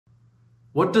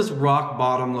What does rock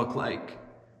bottom look like?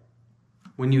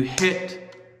 When you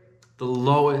hit the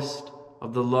lowest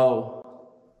of the low.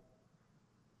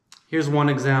 Here's one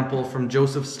example from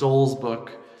Joseph Stoll's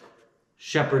book,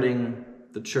 Shepherding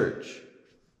the Church.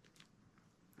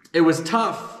 It was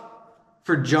tough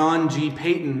for John G.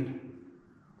 Paton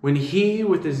when he,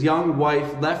 with his young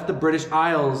wife, left the British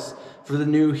Isles for the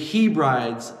New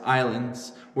Hebrides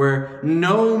Islands, where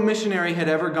no missionary had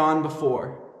ever gone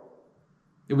before.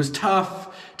 It was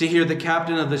tough to hear the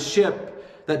captain of the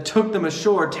ship that took them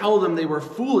ashore tell them they were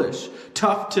foolish.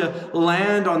 Tough to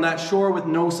land on that shore with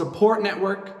no support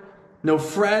network, no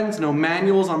friends, no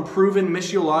manuals on proven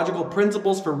missiological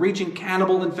principles for reaching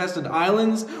cannibal-infested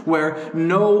islands where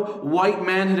no white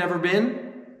man had ever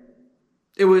been.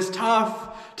 It was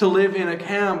tough to live in a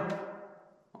camp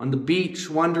on the beach,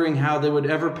 wondering how they would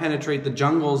ever penetrate the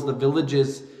jungles, the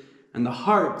villages, and the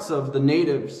hearts of the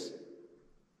natives.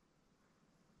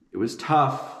 It was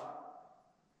tough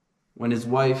when his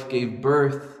wife gave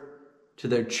birth to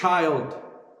their child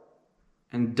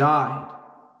and died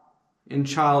in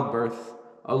childbirth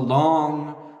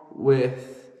along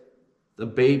with the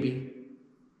baby.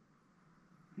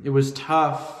 It was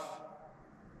tough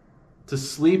to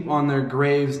sleep on their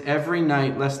graves every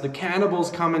night lest the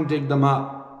cannibals come and dig them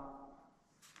up.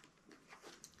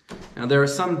 Now there are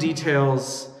some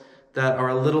details that are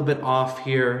a little bit off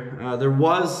here. There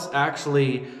was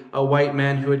actually a white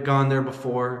man who had gone there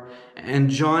before, and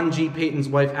John G. Paton's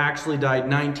wife actually died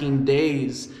 19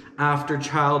 days after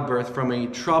childbirth from a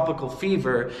tropical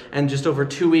fever, and just over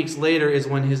 2 weeks later is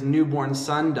when his newborn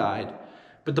son died.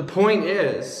 But the point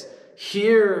is,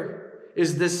 here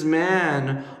is this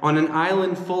man on an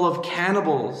island full of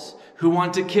cannibals who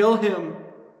want to kill him,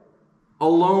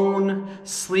 alone,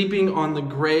 sleeping on the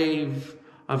grave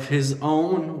of his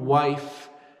own wife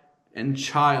and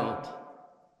child.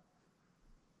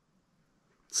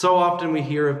 So often we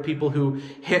hear of people who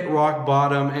hit rock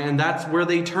bottom, and that's where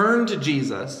they turn to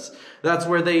Jesus. That's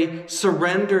where they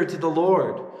surrender to the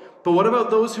Lord. But what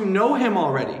about those who know him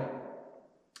already?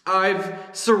 I've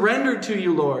surrendered to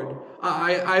you, Lord.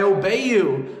 I obey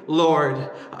you, Lord.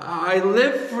 I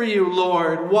live for you,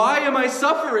 Lord. Why am I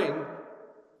suffering?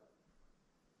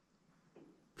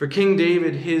 For King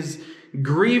David, his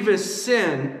grievous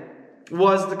sin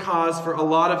was the cause for a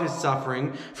lot of his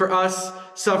suffering. For us,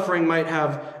 suffering might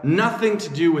have nothing to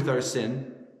do with our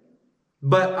sin.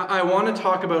 But I want to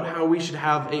talk about how we should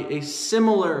have a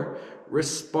similar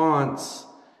response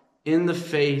in the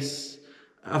face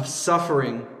of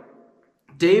suffering.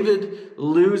 David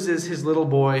loses his little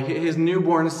boy, his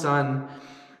newborn son,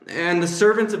 and the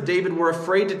servants of David were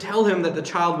afraid to tell him that the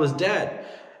child was dead.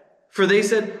 For they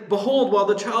said, "Behold, while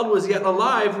the child was yet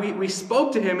alive, we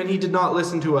spoke to him and he did not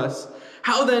listen to us.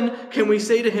 How then can we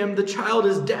say to him, the child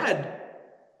is dead?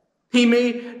 He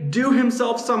may do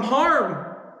himself some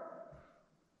harm."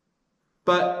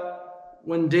 But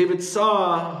when David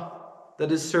saw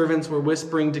that his servants were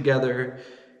whispering together,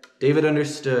 David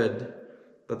understood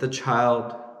that the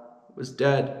child was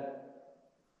dead.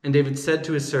 And David said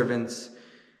to his servants,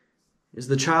 "Is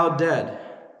the child dead?"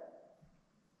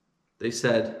 They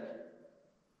said,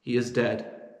 "He is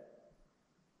dead."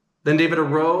 Then David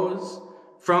arose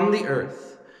from the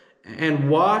earth and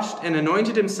washed and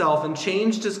anointed himself and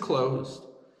changed his clothes.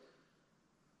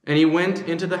 And he went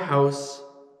into the house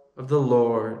of the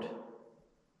Lord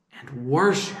and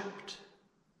worshipped.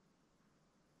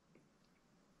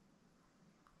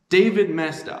 David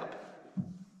messed up.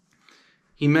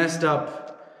 He messed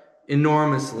up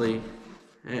enormously,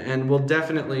 and we'll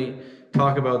definitely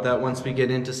talk about that once we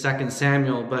get into 2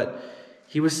 Samuel, but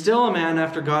he was still a man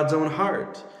after God's own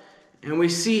heart. And we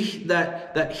see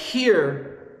that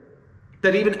here,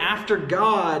 that even after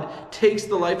God takes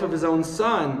the life of his own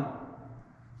son,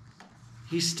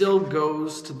 he still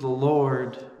goes to the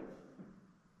Lord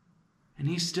and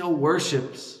he still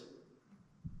worships.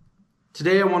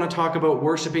 Today I want to talk about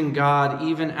worshiping God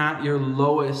even at your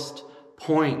lowest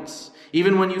points,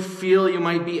 even when you feel you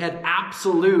might be at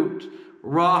absolute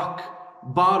rock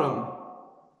bottom.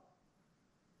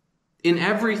 In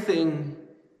everything,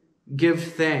 give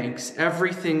thanks.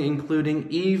 Everything, including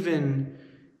even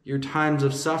your times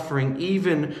of suffering,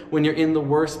 even when you're in the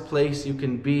worst place you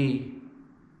can be.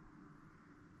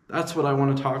 That's what I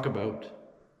want to talk about.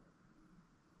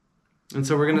 And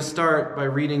so we're going to start by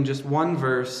reading just one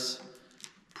verse,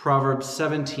 Proverbs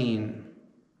 17,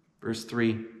 verse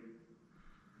 3.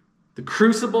 "The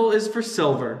crucible is for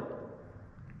silver,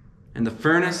 and the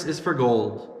furnace is for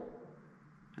gold,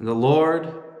 and the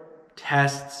Lord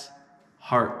tests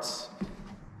hearts."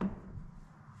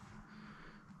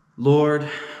 Lord,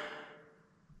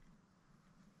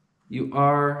 You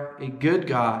are a good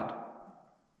God.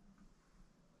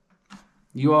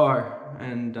 You are,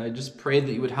 and I just pray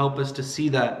that you would help us to see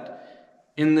that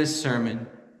in this sermon,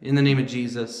 in the name of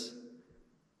Jesus.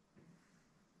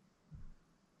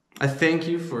 I thank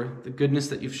you for the goodness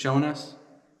that you've shown us.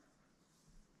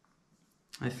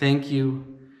 I thank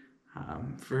you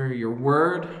for your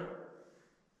word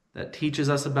that teaches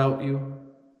us about you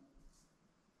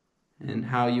and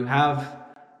how you have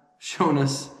shown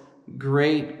us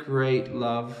great, great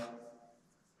love,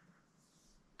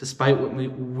 despite what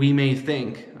we may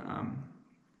think.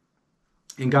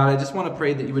 And God, I just want to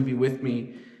pray that you would be with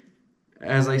me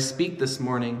as I speak this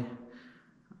morning.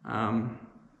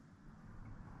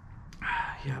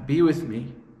 Be with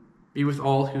me. Be with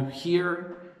all who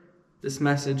hear this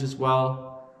message as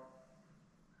well.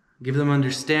 Give them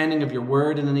understanding of your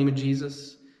word in the name of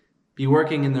Jesus. Be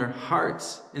working in their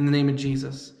hearts in the name of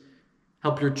Jesus.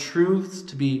 Help your truths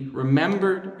to be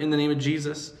remembered in the name of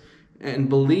Jesus and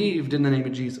believed in the name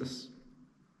of Jesus.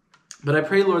 But I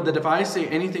pray, Lord, that if I say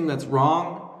anything that's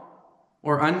wrong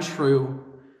or untrue,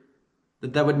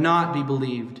 that would not be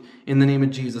believed in the name of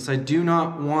Jesus. I do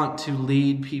not want to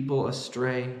lead people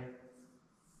astray.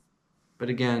 But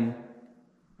again,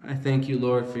 I thank you,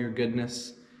 Lord, for your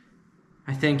goodness.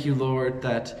 I thank you, Lord,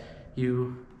 that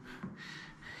you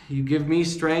give me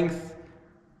strength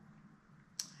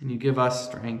and you give us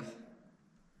strength.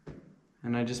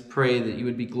 And I just pray that you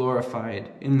would be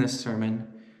glorified in this sermon.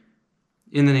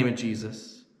 In the name of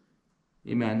Jesus.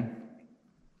 Amen.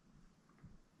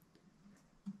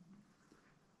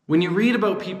 When you read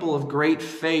about people of great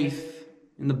faith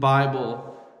in the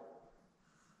Bible,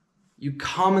 you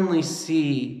commonly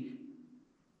see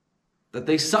that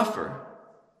they suffer.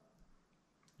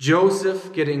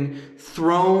 Joseph getting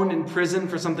thrown in prison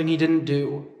for something he didn't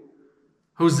do.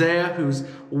 Hosea, whose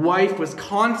wife was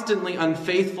constantly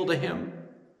unfaithful to him.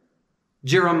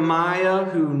 Jeremiah,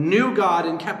 who knew God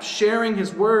and kept sharing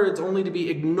his words only to be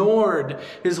ignored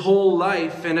his whole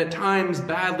life and at times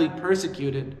badly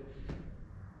persecuted.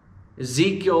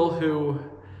 Ezekiel, who,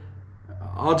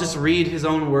 I'll just read his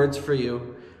own words for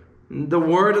you. The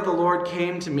word of the Lord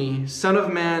came to me, Son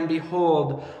of man,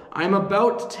 behold, I am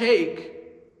about to take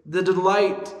the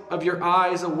delight of your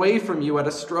eyes away from you at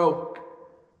a stroke.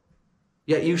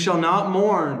 Yet you shall not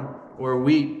mourn or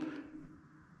weep,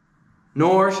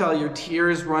 nor shall your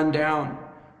tears run down.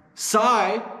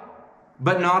 Sigh,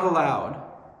 but not aloud.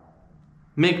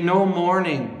 Make no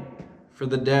mourning for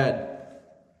the dead.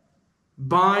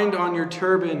 Bind on your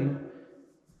turban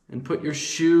and put your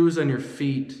shoes on your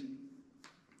feet.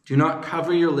 Do not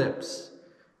cover your lips,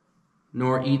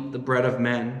 nor eat the bread of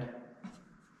men.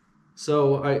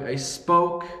 So I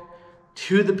spoke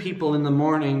to the people in the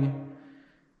morning,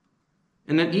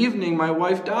 and at evening my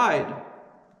wife died.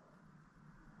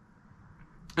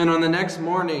 And on the next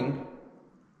morning,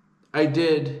 I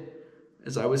did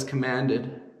as I was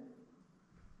commanded.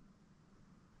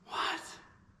 What?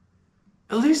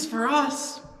 At least for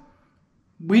us,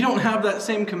 we don't have that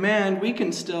same command. We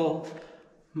can still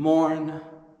mourn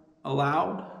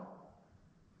aloud.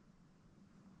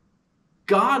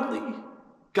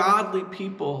 Godly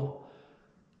people,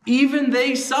 even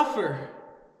they suffer.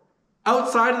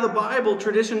 Outside of the Bible,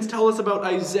 traditions tell us about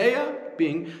Isaiah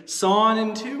being sawn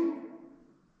in two,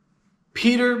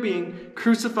 Peter being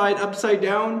crucified upside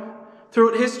down.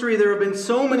 Throughout history, there have been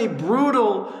so many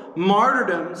brutal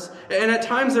martyrdoms, and at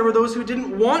times there were those who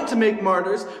didn't want to make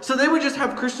martyrs, so they would just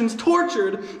have Christians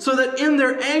tortured so that in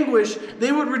their anguish,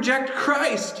 they would reject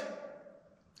Christ.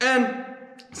 And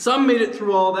some made it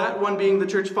through all that, one being the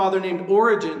church father named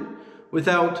Origen,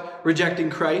 without rejecting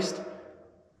Christ.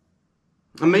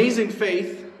 Amazing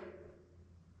faith,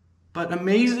 but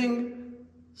amazing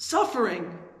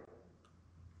suffering.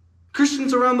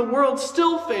 Christians around the world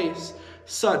still face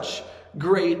such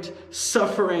great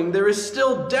suffering. There is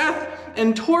still death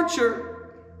and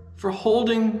torture for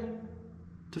holding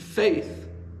to faith.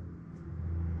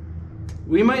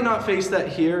 We might not face that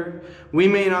here. We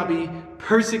may not be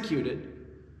persecuted.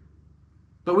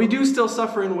 But we do still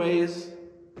suffer in ways.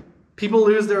 People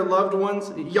lose their loved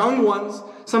ones, young ones.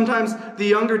 Sometimes the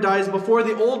younger dies before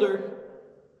the older.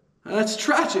 And that's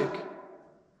tragic.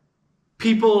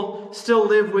 People still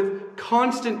live with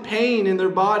constant pain in their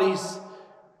bodies.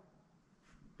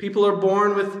 People are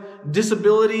born with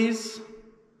disabilities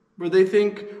where they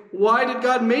think, why did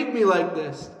God make me like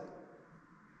this?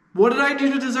 What did I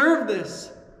do to deserve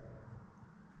this?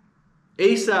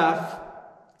 Asaph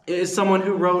is someone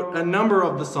who wrote a number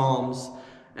of the Psalms.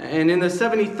 And in the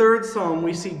 73rd Psalm,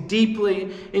 we see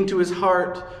deeply into his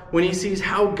heart when he sees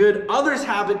how good others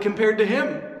have it compared to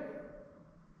him.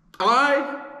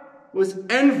 I was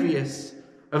envious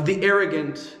of the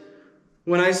arrogant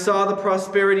when I saw the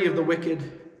prosperity of the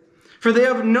wicked. For they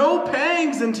have no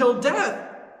pangs until death.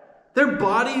 Their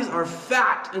bodies are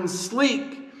fat and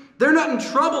sleek. They're not in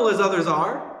trouble as others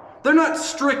are. They're not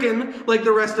stricken like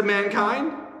the rest of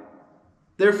mankind.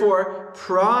 Therefore,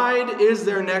 pride is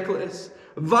their necklace.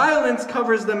 Violence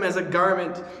covers them as a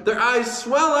garment. Their eyes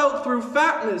swell out through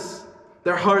fatness.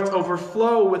 Their hearts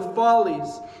overflow with follies.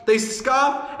 They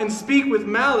scoff and speak with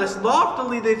malice.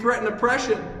 Loftily they threaten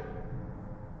oppression.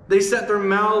 They set their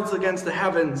mouths against the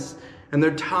heavens, and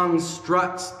their tongue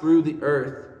struts through the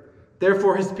earth.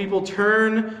 Therefore his people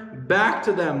turn back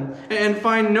to them and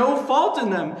find no fault in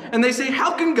them. And they say,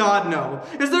 how can God know?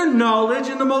 Is there knowledge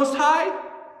in the Most High?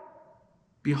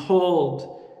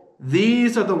 Behold,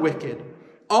 these are the wicked.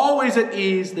 Always at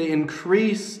ease, they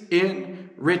increase in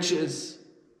riches.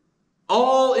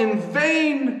 All in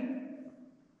vain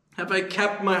have I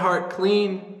kept my heart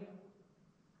clean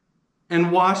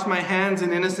and washed my hands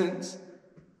in innocence.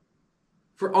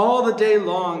 For all the day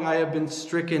long I have been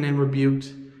stricken and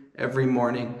rebuked every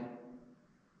morning.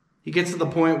 He gets to the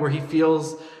point where he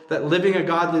feels that living a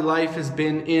godly life has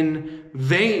been in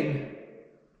vain.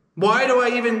 Why do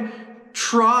I even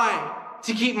try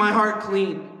to keep my heart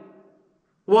clean?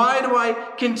 Why do I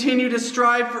continue to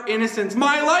strive for innocence?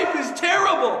 My life is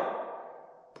terrible.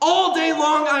 All day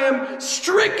long I am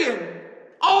stricken.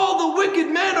 All the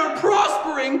wicked men are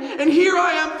prospering, and here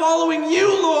I am following you,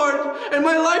 Lord, and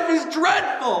my life is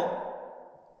dreadful.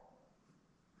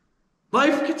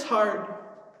 Life gets hard.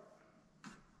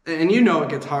 And you know it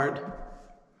gets hard.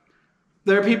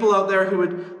 There are people out there who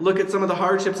would look at some of the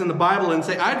hardships in the Bible and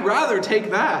say, I'd rather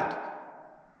take that.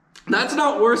 That's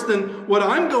not worse than what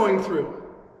I'm going through.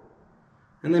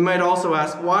 And they might also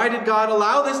ask, why did God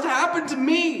allow this to happen to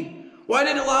me? Why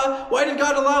did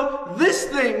God allow this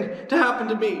thing to happen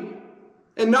to me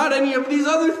and not any of these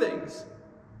other things?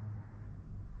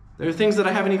 There are things that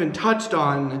I haven't even touched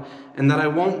on and that I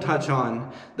won't touch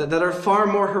on that are far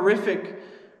more horrific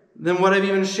than what I've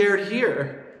even shared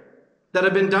here, that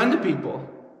have been done to people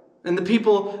and the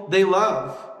people they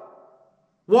love.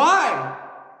 Why?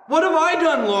 What have I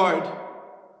done, Lord?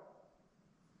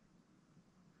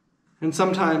 And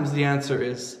sometimes the answer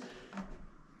is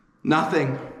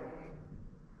nothing.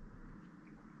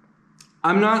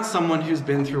 I'm not someone who's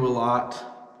been through a lot.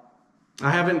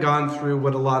 I haven't gone through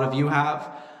what a lot of you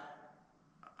have.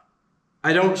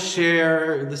 I don't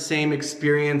share the same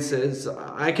experiences.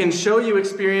 I can show you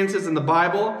experiences in the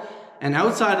Bible and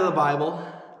outside of the Bible.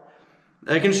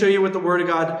 I can show you what the Word of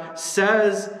God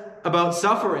says about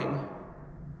suffering.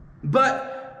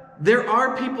 But there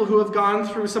are people who have gone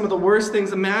through some of the worst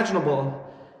things imaginable,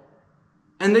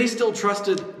 and they still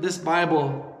trusted this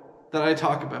Bible that I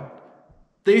talk about.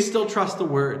 They still trust the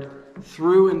Word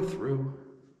through and through.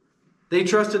 They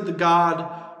trusted the God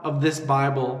of this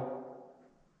Bible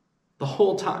the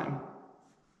whole time.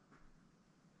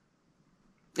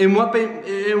 In what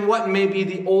may be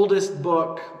the oldest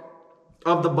book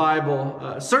of the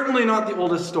Bible, certainly not the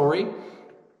oldest story,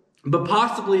 but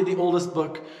possibly the oldest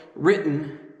book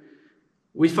written,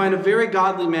 we find a very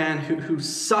godly man who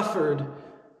suffered,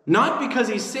 not because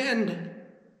he sinned,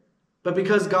 but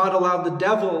because God allowed the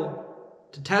devil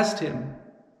to test him.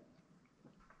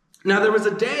 Now there was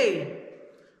a day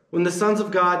when the sons of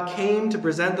God came to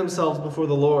present themselves before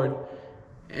the Lord,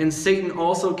 and Satan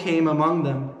also came among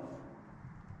them.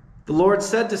 The Lord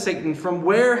said to Satan, "From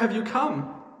where have you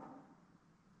come?"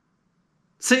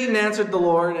 Satan answered the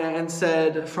Lord and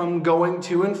said, "From going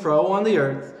to and fro on the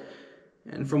earth,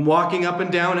 and from walking up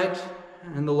and down it."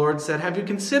 And the Lord said, "Have you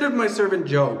considered my servant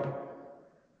Job,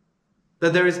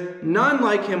 that there is none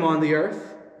like him on the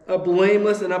earth, a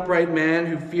blameless and upright man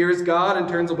who fears God and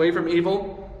turns away from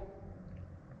evil?"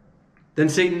 Then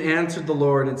Satan answered the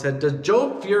Lord and said, "Does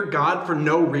Job fear God for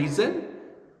no reason?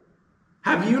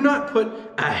 Have you not put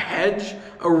a hedge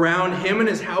around him and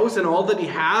his house and all that he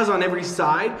has on every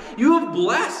side? You have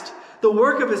blessed the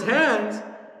work of his hands,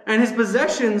 and his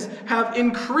possessions have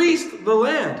increased the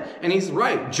land." And he's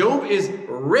right. Job is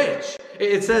rich.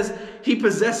 It says he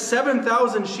possessed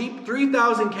 7,000 sheep,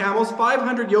 3,000 camels,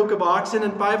 500 yoke of oxen,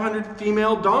 and 500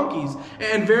 female donkeys,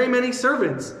 and very many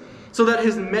servants. So that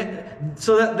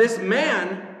this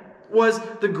man was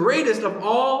the greatest of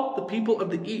all the people of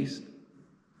the East.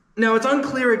 Now, it's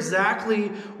unclear exactly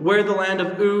where the land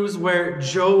of Uz, where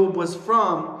Job was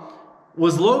from,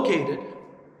 was located.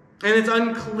 And it's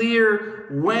unclear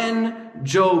when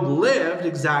Job lived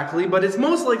exactly, but it's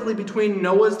most likely between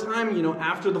Noah's time,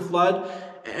 after the flood,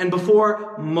 and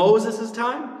before Moses'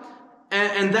 time.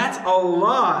 And that's a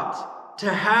lot to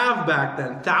have back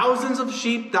then. Thousands of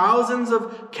sheep, thousands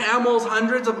of camels,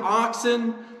 hundreds of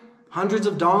oxen, hundreds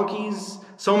of donkeys,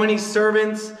 so many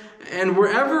servants, and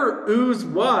wherever Uz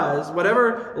was,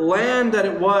 whatever land that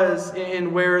it was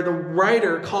in where the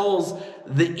writer calls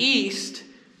the East,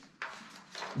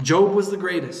 Job was the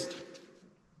greatest.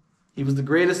 He was the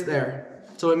greatest there.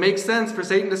 So it makes sense for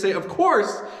Satan to say, of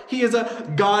course he is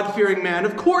a God-fearing man.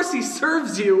 Of course he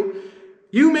serves you.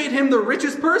 You made him the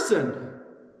richest person.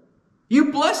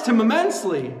 You blessed him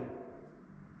immensely.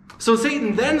 So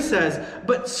Satan then says,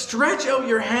 but stretch out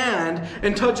your hand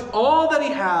and touch all that he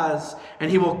has,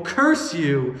 and he will curse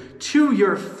you to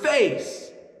your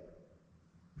face.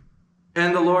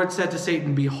 And the Lord said to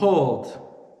Satan, behold,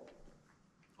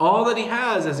 all that he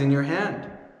has is in your hand.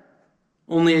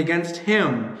 Only against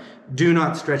him do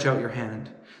not stretch out your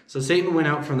hand. So Satan went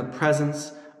out from the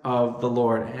presence of the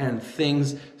Lord, and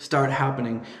things start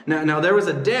happening. Now there was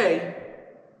a day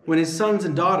when his sons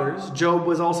and daughters, Job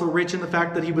was also rich in the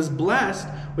fact that he was blessed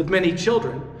with many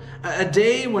children. A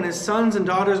day when his sons and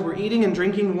daughters were eating and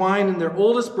drinking wine in their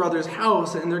oldest brother's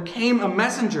house, and there came a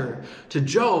messenger to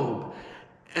Job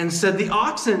and said, the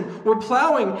oxen were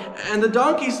plowing and the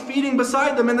donkeys feeding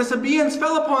beside them, and the Sabaeans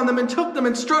fell upon them and took them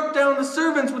and struck down the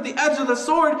servants with the edge of the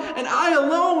sword, and I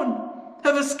alone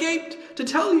have escaped to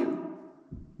tell you.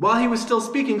 While he was still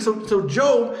speaking, so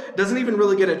Job doesn't even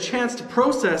really get a chance to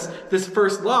process this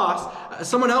first loss.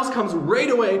 Someone else comes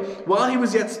right away. While he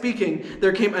was yet speaking,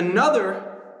 there came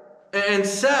another and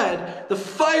said, the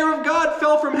fire of God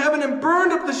fell from heaven and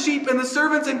burned up the sheep and the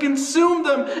servants and consumed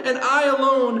them, and I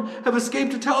alone have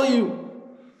escaped to tell you.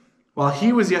 While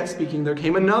he was yet speaking, there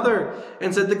came another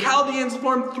and said, the Chaldeans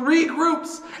formed 3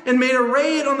 groups and made a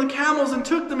raid on the camels and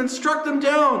took them and struck down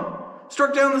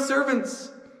the servants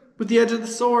with the edge of the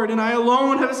sword, and I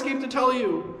alone have escaped to tell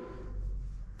you.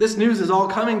 This news is all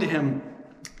coming to him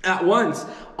at once.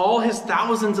 All his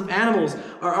thousands of animals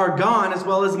are gone, as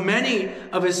well as many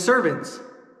of his servants.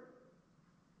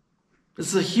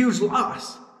 This is a huge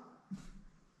loss.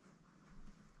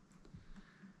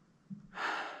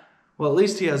 Well, at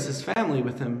least he has his family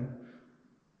with him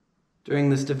during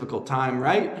this difficult time,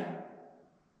 right?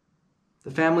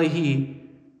 The family he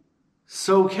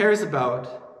so cares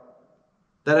about,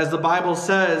 that as the Bible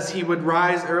says, he would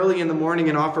rise early in the morning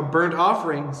and offer burnt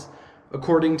offerings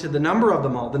according to the number of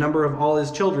them all, the number of all his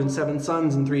children, 7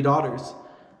 sons and 3 daughters.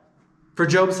 For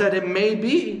Job said, it may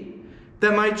be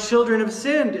that my children have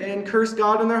sinned and cursed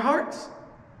God in their hearts.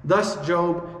 Thus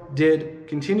Job did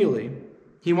continually.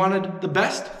 He wanted the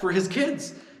best for his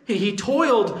kids. He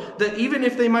toiled that even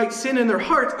if they might sin in their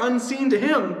hearts, unseen to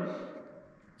him,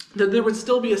 that there would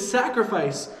still be a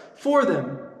sacrifice for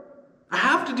them. I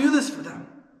have to do this for them.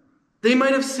 They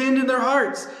might have sinned in their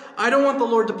hearts. I don't want the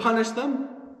Lord to punish them.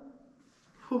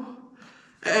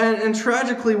 And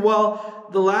tragically, while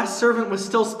the last servant was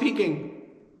still speaking,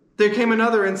 there came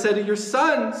another and said, your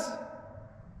sons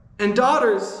and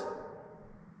daughters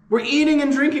were eating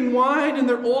and drinking wine in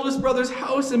their oldest brother's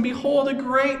house, and behold, a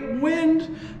great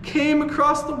wind came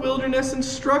across the wilderness and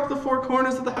struck the 4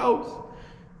 corners of the house,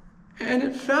 and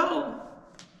it fell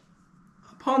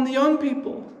upon the young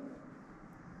people.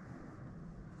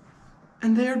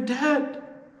 And they are dead.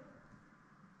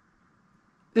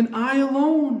 And I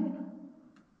alone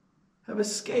have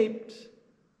escaped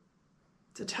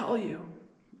to tell you.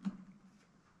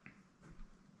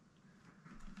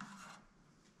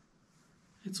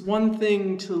 It's one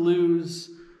thing to lose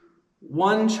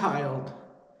one child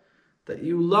that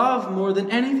you love more than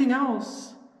anything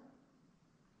else,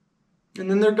 and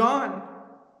then they're gone.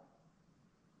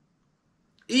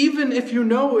 Even if you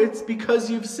know it's because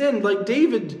you've sinned, like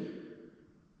David,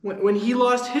 when he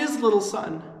lost his little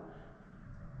son.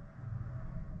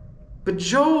 But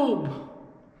Job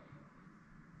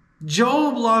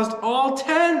lost all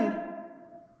 10.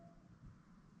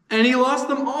 And he lost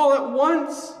them all at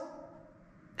once.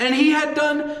 And he had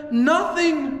done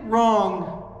nothing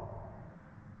wrong.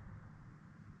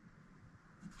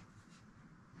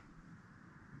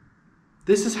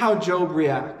 This is how Job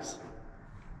reacts.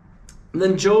 And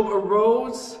then Job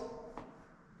arose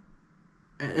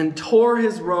and tore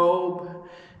his robe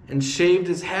and shaved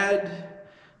his head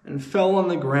and fell on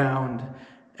the ground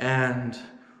and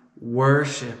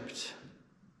worshipped.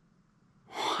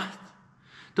 What?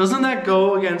 Doesn't that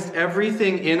go against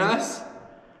everything in us?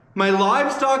 My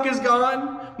livestock is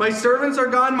gone. My servants are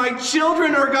gone. My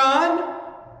children are gone.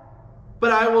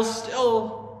 But I will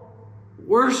still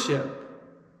worship.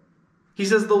 He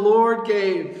says, the Lord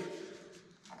gave,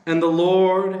 and the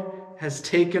Lord has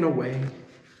taken away.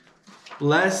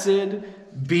 Blessed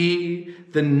be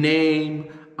the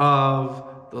name of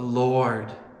the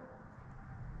Lord.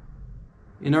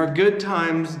 In our good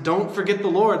times, don't forget the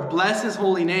Lord. Bless his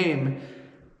holy name.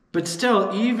 But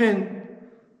still, even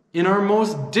in our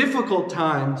most difficult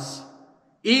times,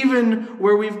 even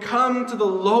where we've come to the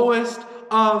lowest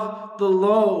of the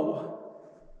low,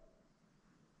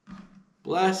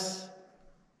 bless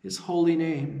his holy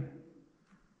name.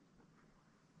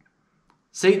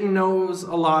 Satan knows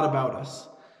a lot about us.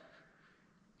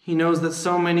 He knows that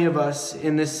so many of us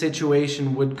in this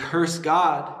situation would curse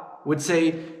God, would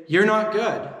say, "You're not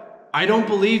good. I don't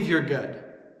believe you're good."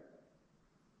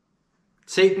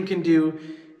 Satan can do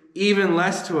even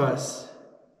less to us,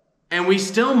 and we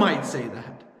still might say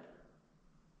that.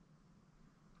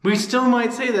 We still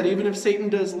might say that even if Satan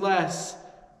does less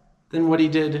than what he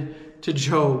did to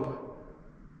Job.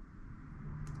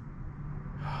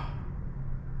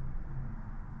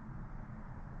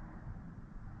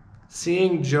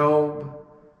 Seeing Job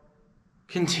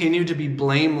continue to be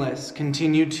blameless,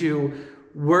 continue to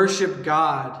worship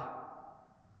God,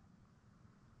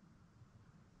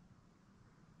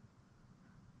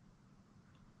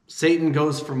 Satan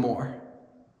goes for more.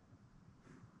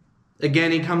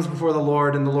 Again, he comes before the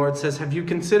Lord, and the Lord says, "Have you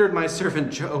considered my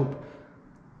servant Job,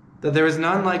 that there is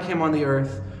none like him on the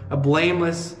earth, a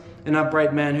blameless and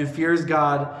upright man who fears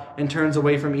God and turns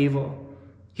away from evil?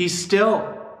 He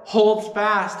still holds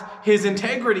fast his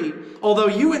integrity, although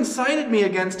you incited me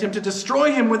against him to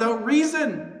destroy him without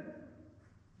reason."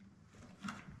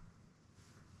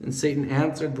 And Satan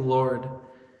answered the Lord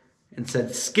and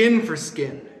said, "Skin for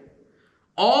skin.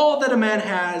 All that a man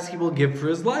has he will give for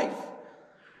his life.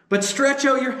 But stretch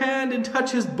out your hand and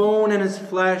touch his bone and his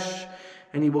flesh,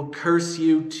 and he will curse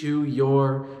you to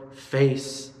your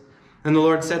face." And the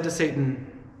Lord said to Satan,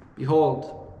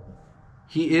 "Behold,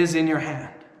 he is in your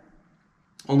hand.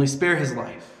 Only spare his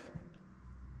life."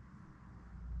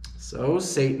 So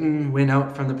Satan went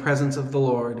out from the presence of the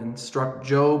Lord and struck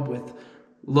Job with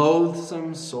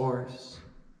loathsome sores,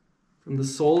 from the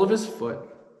sole of his foot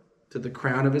to the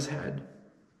crown of his head.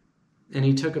 And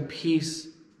he took a piece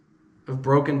of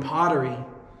broken pottery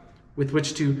with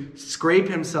which to scrape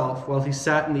himself while he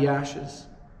sat in the ashes.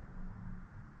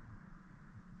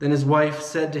 Then his wife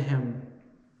said to him,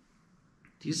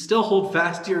 "Do you still hold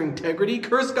fast to your integrity?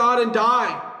 Curse God and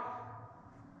die."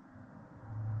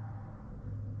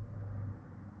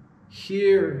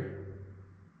 Here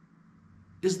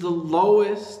is the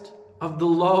lowest of the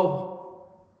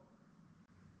low.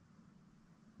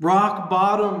 Rock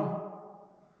bottom.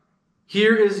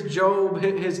 Here is Job.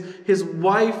 His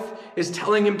wife is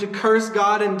telling him to curse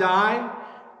God and die.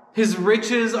 His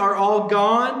riches are all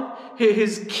gone.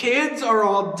 His kids are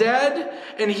all dead.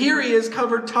 And here he is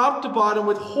covered top to bottom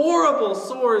with horrible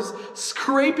sores,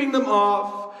 scraping them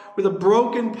off with a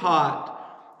broken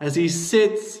pot as he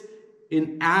sits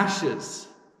in ashes.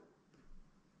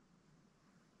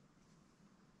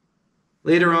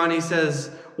 Later on he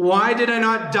says, "Why did I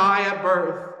not die at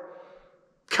birth?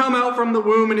 Come out from the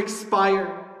womb and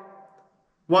expire?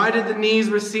 Why did the knees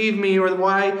receive me, or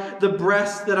why the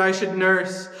breasts that I should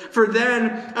nurse? For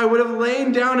then I would have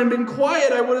lain down and been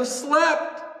quiet. I would have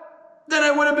slept. Then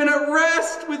I would have been at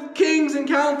rest with kings and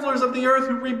counselors of the earth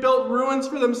who rebuilt ruins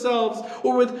for themselves,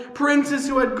 or with princes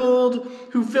who had gold,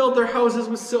 who filled their houses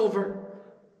with silver.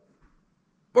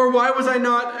 Or why was I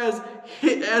not as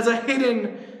a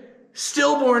hidden,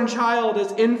 stillborn child,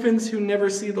 as infants who never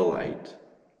see the light?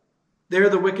 There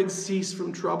the wicked cease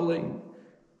from troubling,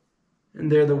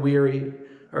 and there the weary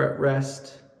are at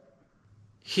rest."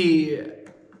 He,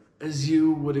 as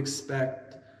you would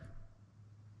expect,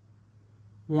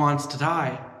 wants to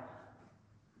die.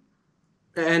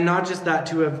 And not just that,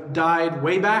 to have died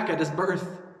way back at his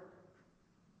birth.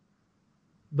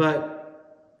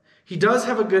 But he does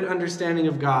have a good understanding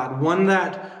of God, one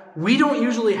that we don't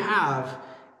usually have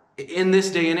in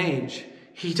this day and age.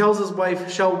 He tells his wife,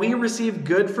 "Shall we receive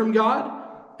good from God,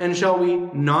 and shall we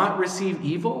not receive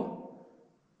evil?"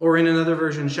 Or in another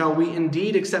version, "Shall we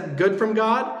indeed accept good from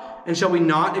God, and shall we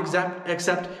not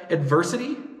accept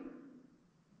adversity?"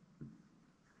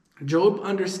 Job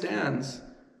understands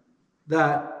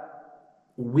that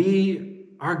we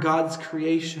are God's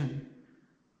creation,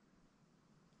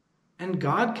 and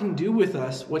God can do with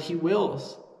us what he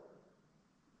wills.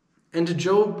 And to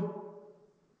Job,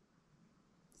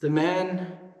 the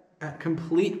man at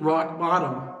complete rock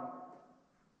bottom,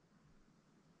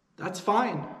 that's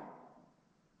fine.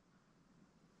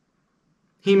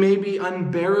 He may be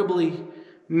unbearably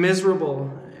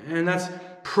miserable, and that's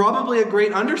probably a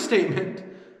great understatement.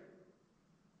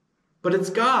 But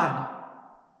it's God,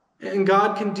 and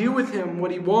God can do with him what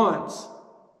he wants.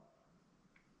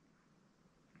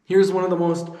 Here's one of the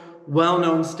most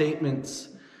well-known statements.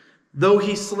 "Though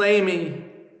he slay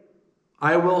me,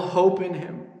 I will hope in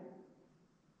him.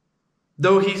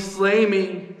 Though he slay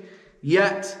me,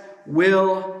 yet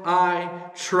will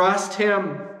I trust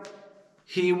him.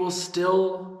 He will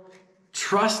still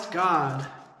trust God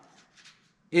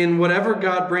in whatever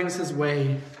God brings his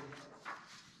way,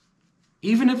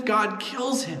 even if God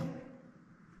kills him.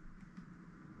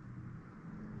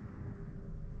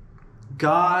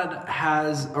 God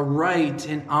has a right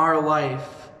in our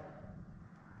life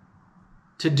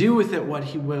to do with it what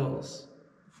he wills.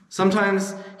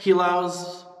 Sometimes he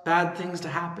allows bad things to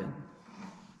happen.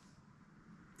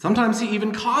 Sometimes he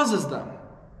even causes them.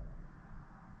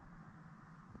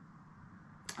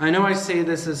 I know I say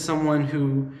this as someone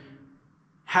who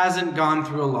hasn't gone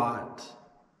through a lot.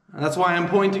 That's why I'm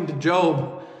pointing to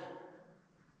Job.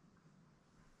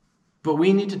 But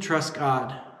we need to trust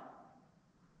God.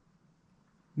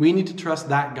 We need to trust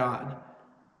that God,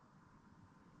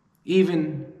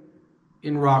 even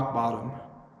in rock bottom,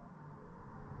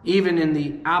 even in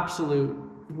the absolute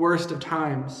worst of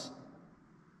times.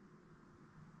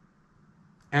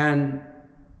 And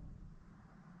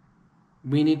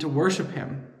we need to worship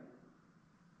him.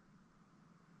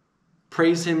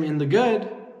 Praise him in the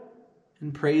good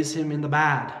and praise him in the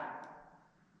bad.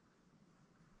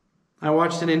 I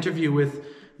watched an interview with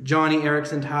Johnny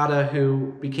Erickson Tada,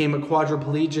 who became a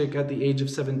quadriplegic at the age of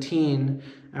 17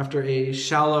 after a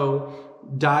shallow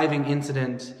diving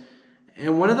incident.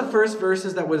 And one of the first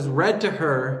verses that was read to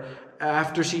her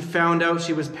after she found out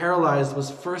she was paralyzed was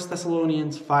 1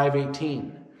 Thessalonians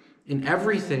 5:18. In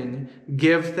everything,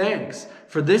 give thanks,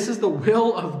 for this is the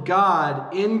will of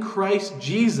God in Christ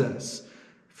Jesus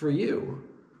for you.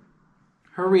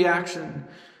 Her reaction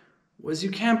was,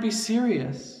 "You can't be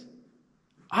serious.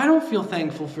 I don't feel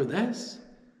thankful for this."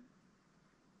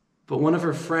 But one of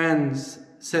her friends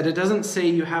said, "It doesn't say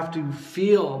you have to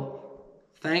feel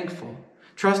thankful.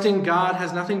 Trusting God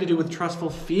has nothing to do with trustful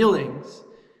feelings.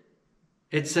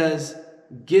 It says,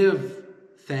 give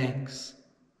thanks."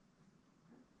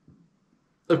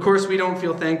 Of course, we don't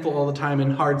feel thankful all the time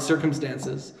in hard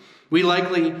circumstances. We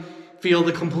likely feel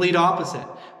the complete opposite.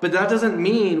 But that doesn't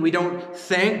mean we don't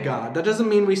thank God. That doesn't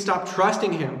mean we stop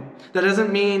trusting him. That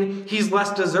doesn't mean he's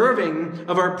less deserving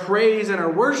of our praise and our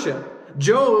worship.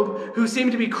 Job, who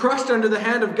seemed to be crushed under the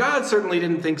hand of God, certainly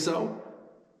didn't think so.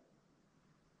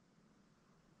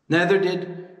 Neither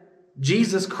did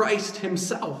Jesus Christ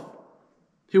himself,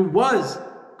 who was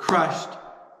crushed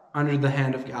under the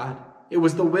hand of God. It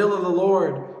was the will of the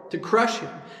Lord to crush him.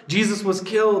 Jesus was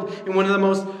killed in one of the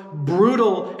most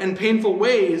brutal and painful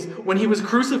ways when he was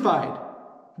crucified.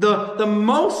 The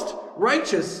most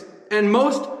righteous and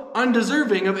most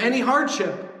undeserving of any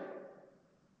hardship.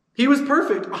 He was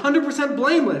perfect, 100%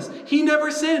 blameless. He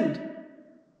never sinned.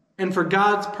 And for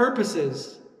God's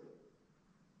purposes,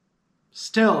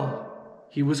 still,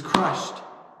 he was crushed.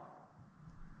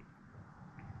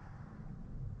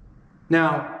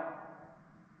 Now,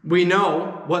 we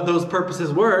know what those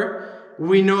purposes were.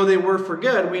 We know they were for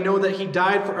good. We know that he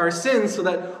died for our sins so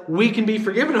that we can be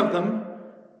forgiven of them.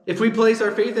 If we place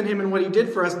our faith in him and what he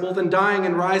did for us, both in dying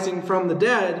and rising from the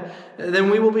dead,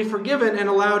 then we will be forgiven and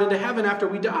allowed into heaven after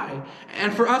we die.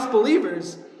 And for us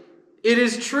believers, it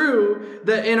is true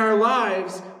that in our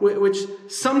lives, which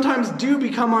sometimes do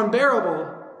become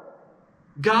unbearable,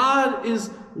 God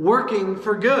is working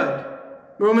for good.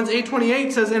 Romans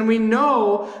 8:28 says, "And we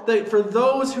know that for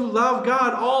those who love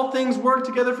God, all things work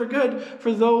together for good,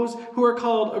 for those who are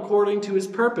called according to his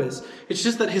purpose." It's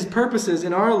just that his purposes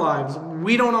in our lives,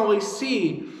 we don't always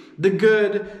see the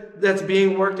good that's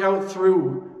being worked out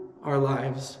through our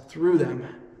lives, through them.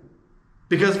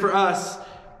 Because for us,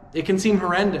 it can seem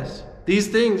horrendous. These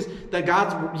things that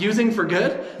God's using for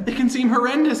good, they can seem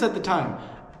horrendous at the time.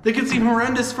 They can seem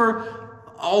horrendous for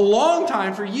a long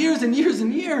time, for years and years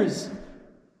and years.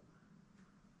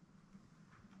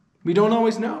 We don't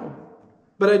always know.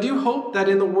 But I do hope that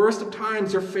in the worst of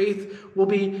times, your faith will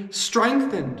be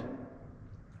strengthened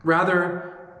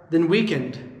rather than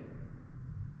weakened.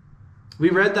 We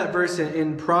read that verse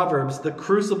in Proverbs, "The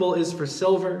crucible is for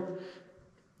silver,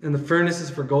 and the furnace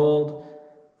is for gold,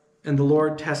 and the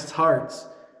Lord tests hearts."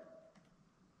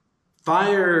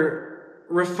 Fire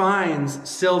refines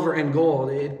silver and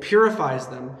gold. It purifies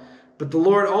them. But the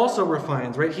Lord also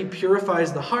refines, right? He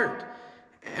purifies the heart.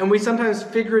 And we sometimes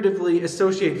figuratively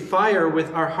associate fire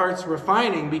with our hearts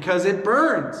refining because it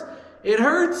burns. It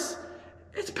hurts.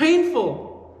 It's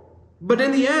painful. But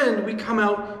in the end, we come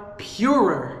out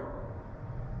purer,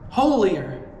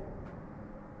 holier.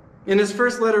 In his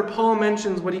first letter, Paul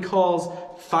mentions what he calls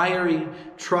fiery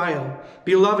trial.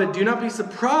 "Beloved, do not be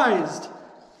surprised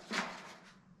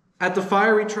at the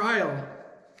fiery trial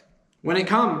when it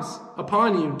comes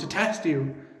upon you to test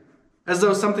you, as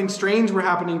though something strange were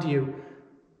happening to you.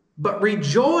 but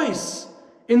rejoice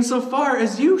insofar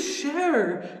as you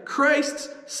share Christ's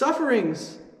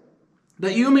sufferings,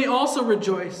 that you may also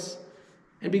rejoice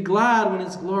and be glad when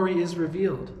his glory is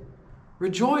revealed.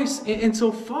 Rejoice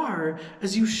insofar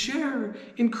as you share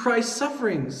in Christ's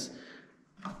sufferings.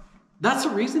 That's a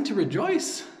reason to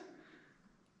rejoice.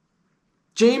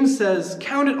 James says,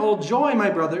 count it all joy, my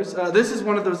brothers. This is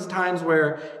one of those times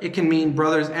where it can mean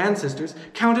brothers and sisters.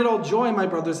 Count it all joy, my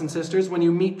brothers and sisters, when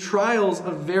you meet trials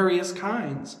of various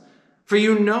kinds. For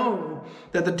you know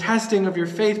that the testing of your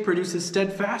faith produces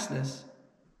steadfastness.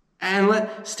 And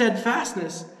let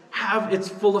steadfastness have its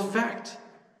full effect,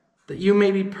 that you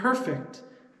may be perfect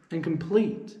and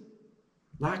complete,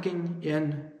 lacking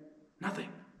in nothing.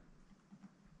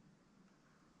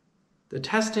 The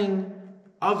testing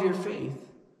of your faith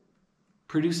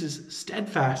produces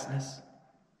steadfastness.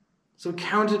 So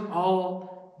count it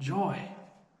all joy.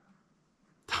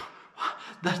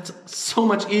 That's so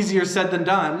much easier said than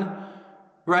done,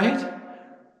 right?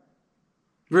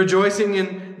 Rejoicing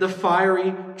in the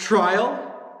fiery trial,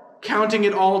 counting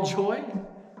it all joy.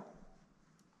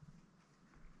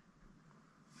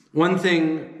 One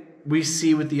thing we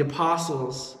see with the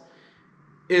apostles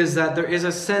is that there is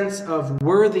a sense of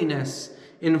worthiness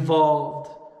involved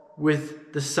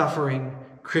with the suffering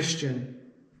Christian.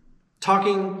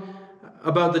 Talking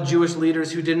about the Jewish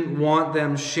leaders who didn't want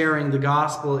them sharing the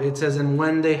gospel, it says, and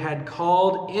when they had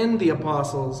called in the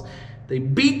apostles, they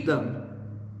beat them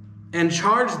and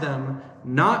charged them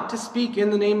not to speak in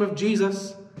the name of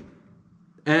Jesus,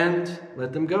 and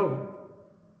let them go.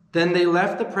 Then they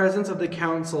left the presence of the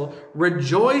council,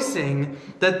 rejoicing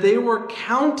that they were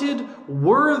counted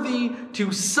worthy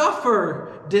to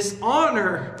suffer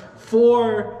dishonor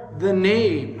for the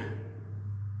name.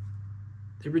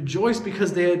 They rejoiced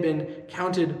because they had been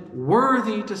counted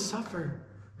worthy to suffer.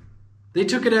 They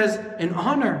took it as an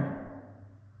honor.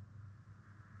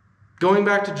 Going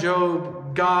back to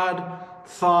Job, God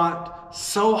thought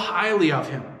so highly of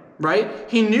him, right?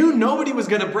 He knew nobody was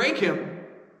going to break him.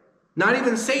 Not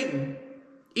even Satan.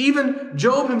 Even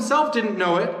Job himself didn't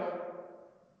know it.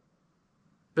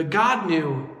 But God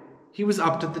knew he was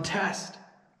up to the test.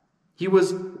 He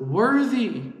was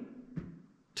worthy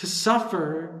to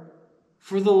suffer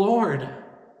for the Lord.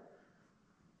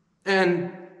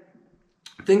 And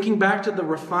thinking back to the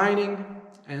refining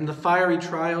and the fiery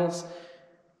trials,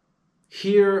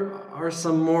 here are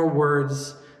some more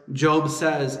words Job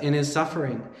says in his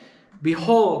suffering.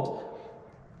 Behold,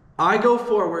 I go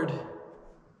forward,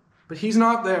 but he's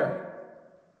not there.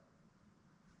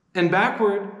 And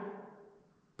backward,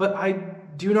 but I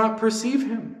do not perceive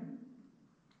him.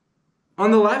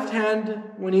 On the left hand,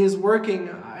 when he is working,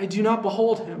 I do not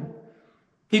behold him.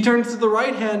 He turns to the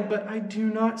right hand, but I do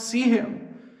not see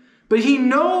him. But he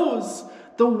knows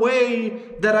the way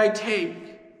that I take.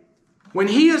 When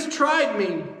he has tried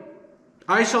me,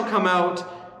 I shall come out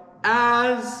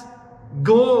as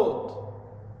gold.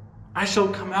 I shall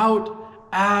come out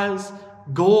as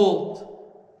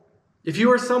gold. If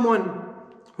you are someone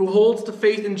who holds to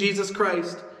faith in Jesus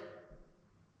Christ,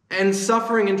 and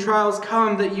suffering and trials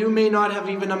come that you may not have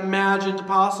even imagined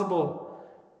possible,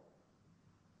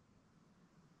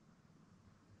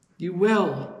 you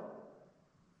will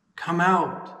come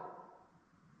out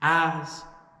as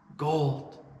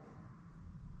gold.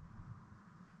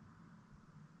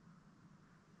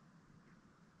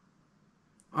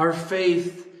 Our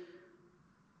faith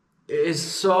is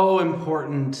so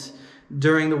important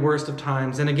during the worst of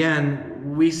times. And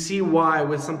again, we see why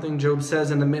with something Job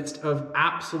says in the midst of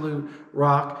absolute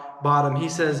rock bottom. He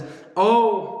says,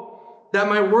 oh, that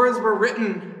my words were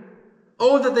written.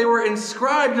 Oh, that they were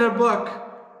inscribed in a book.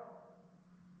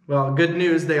 Well, good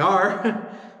news, they are.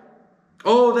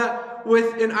 Oh, that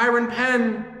with an iron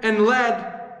pen and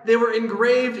lead, they were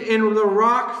engraved in the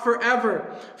rock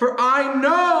forever. For I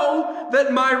know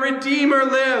that my Redeemer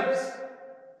lives,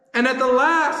 and at the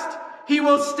last he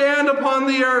will stand upon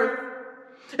the earth.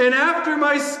 And after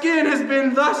my skin has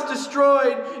been thus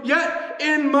destroyed, yet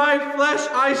in my flesh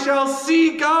I shall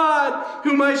see God,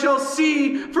 whom I shall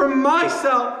see for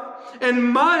myself,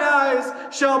 and my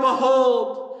eyes shall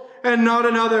behold, and not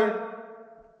another.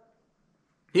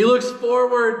 He looks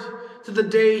forward to the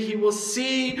day he will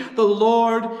see the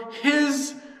Lord,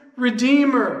 his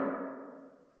Redeemer.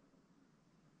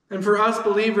 And for us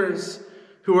believers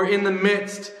who are in the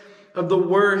midst of the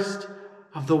worst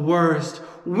of the worst,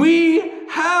 we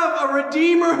have a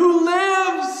Redeemer who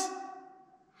lives.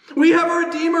 We have a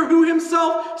Redeemer who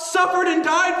himself suffered and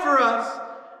died for us.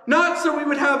 Not so we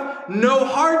would have no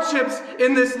hardships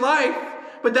in this life,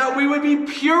 but that we would be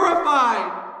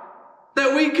purified,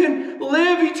 that we can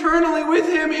live eternally with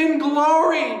him in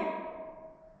glory.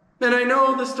 And I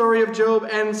know the story of Job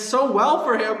ends so well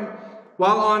for him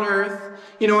while on earth.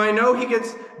 I know he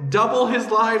gets double his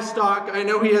livestock. I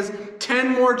know he has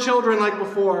 10 more children like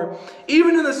before.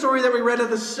 Even in the story that we read at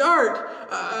the start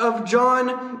of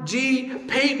John G.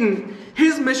 Paton,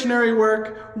 his missionary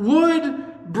work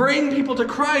would bring people to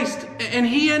Christ, and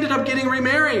he ended up getting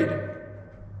remarried.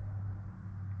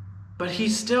 But he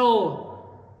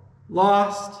still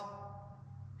lost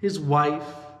his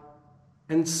wife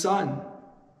and son.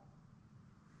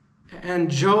 And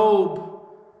Job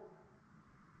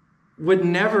would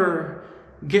never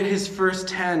get his first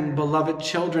 10 beloved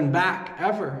children back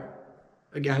ever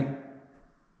again.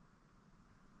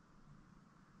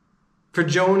 For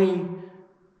Johnny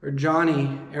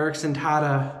Erickson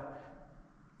Tada,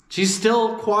 she's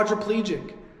still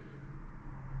quadriplegic.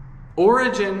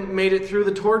 Origen made it through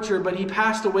the torture, but he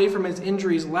passed away from his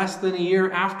injuries less than a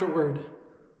year afterward.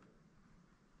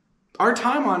 Our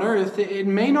time on earth, it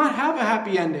may not have a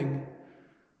happy ending.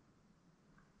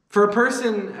 For a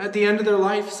person at the end of their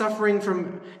life suffering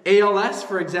from ALS,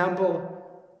 for example,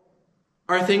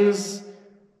 are things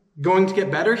going to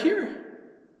get better here?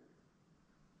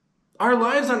 Our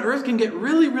lives on earth can get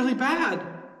really, really bad.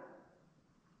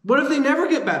 What if they never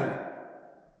get better?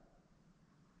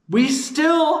 We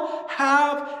still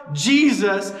have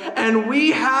Jesus, and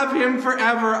we have him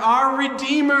forever. Our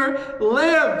Redeemer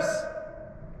lives.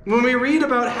 When we read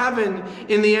about heaven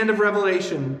in the end of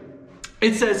Revelation,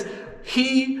 it says,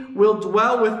 he will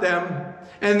dwell with them,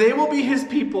 and they will be his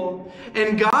people,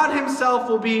 and God himself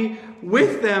will be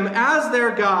with them as their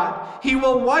God. He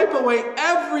will wipe away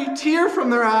every tear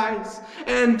from their eyes,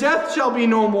 and death shall be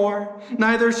no more.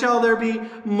 Neither shall there be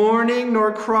mourning,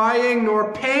 nor crying,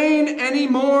 nor pain any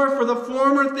more, for the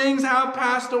former things have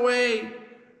passed away.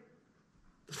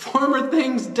 The former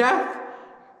things, death,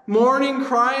 mourning,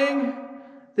 crying,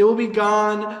 they will be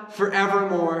gone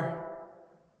forevermore.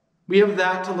 We have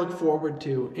that to look forward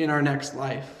to in our next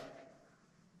life.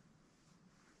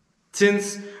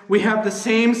 Since we have the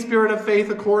same spirit of faith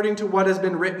according to what has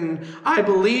been written, I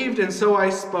believed and so I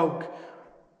spoke.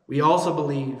 We also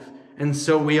believe and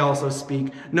so we also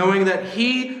speak, knowing that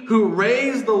he who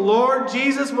raised the Lord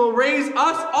Jesus will raise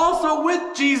us also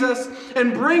with Jesus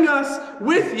and bring us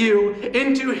with you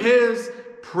into his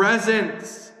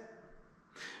presence.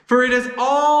 For it is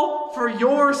all for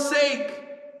your sake,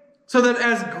 so that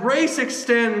as grace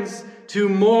extends to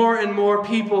more and more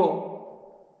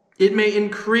people, it may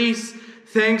increase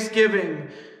thanksgiving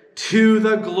to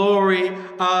the glory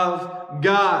of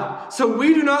God. So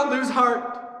we do not lose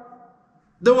heart.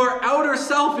 Though our outer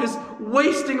self is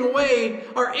wasting away,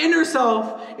 our inner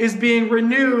self is being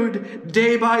renewed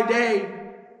day by day.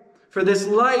 For this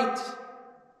light,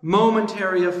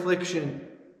 momentary affliction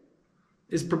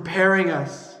is preparing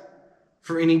us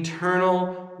for an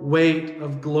eternal weight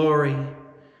of glory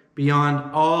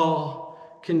beyond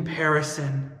all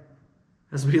comparison,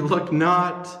 as we look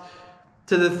not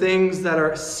to the things that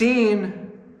are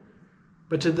seen,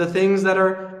 but to the things that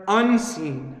are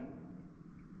unseen.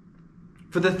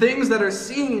 For the things that are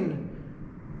seen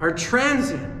are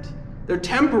transient, they're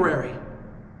temporary.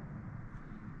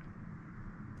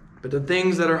 But the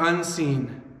things that are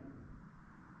unseen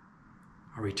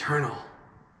are eternal.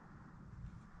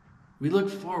 We look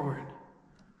forward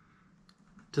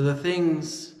to the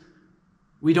things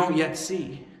we don't yet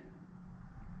see.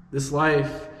 This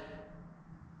life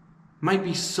might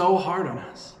be so hard on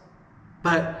us,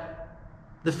 but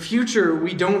the future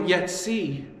we don't yet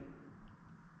see.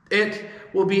 It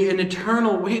will be an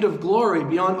eternal weight of glory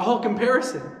beyond all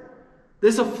comparison.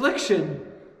 This affliction,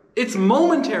 it's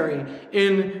momentary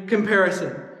in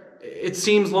comparison. It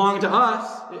seems long to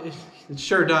us. It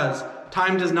sure does.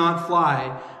 Time does not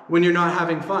fly when you're not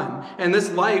having fun. And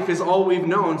this life is all we've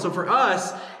known. So for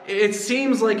us, it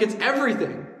seems like it's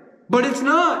everything. But it's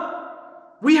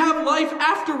not. We have life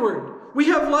afterward. We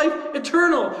have life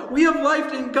eternal. We have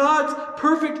life in God's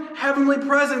perfect heavenly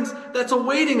presence that's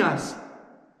awaiting us.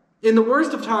 In the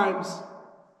worst of times,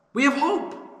 we have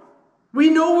hope. We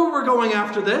know where we're going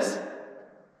after this.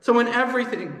 So in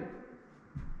everything,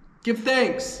 give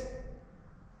thanks.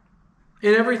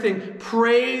 In everything,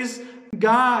 praise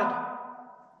God.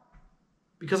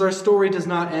 Because our story does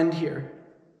not end here.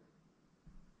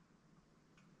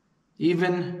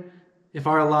 Even if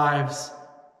our lives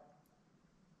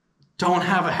don't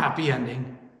have a happy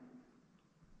ending,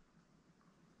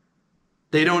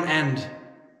 they don't end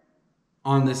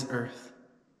on this earth.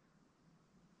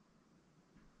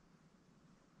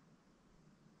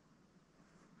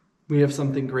 We have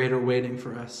something greater waiting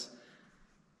for us.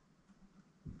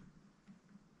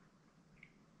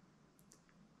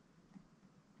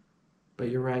 But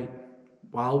you're right.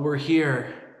 While we're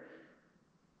here,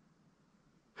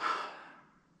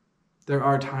 there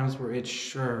are times where it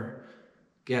sure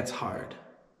gets hard.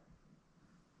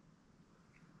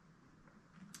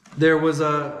 There was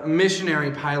a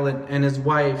missionary pilot and his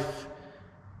wife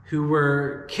who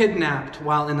were kidnapped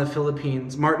while in the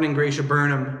Philippines, Martin and Gracia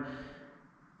Burnham.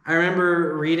 I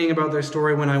remember reading about their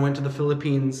story when I went to the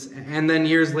Philippines, and then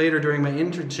years later during my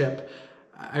internship,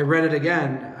 I read it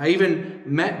again. I even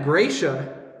met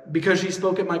Gracia because she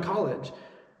spoke at my college.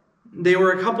 They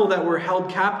were a couple that were held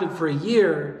captive for a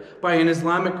year by an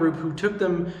Islamic group who took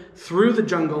them through the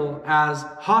jungle as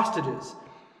hostages.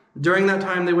 During that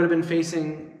time, they would have been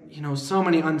facing so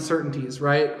many uncertainties,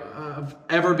 right? Of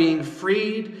ever being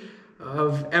freed,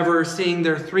 of ever seeing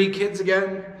their 3 kids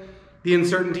again, the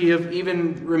uncertainty of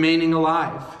even remaining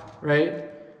alive, right?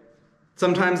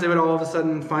 Sometimes they would all of a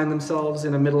sudden find themselves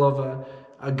in the middle of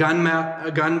a gun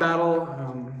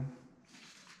battle.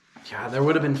 There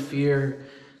would have been fear,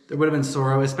 there would have been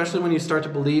sorrow, especially when you start to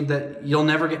believe that you'll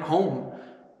never get home,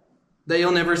 that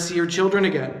you'll never see your children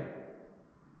again.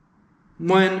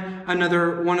 When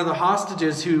another one of the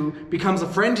hostages who becomes a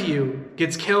friend to you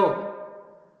gets killed.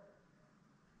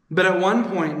 But at one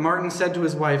point, Martin said to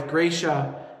his wife,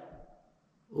 Gracia,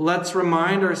 let's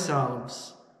remind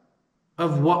ourselves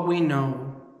of what we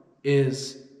know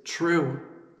is true.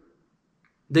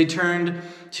 They turned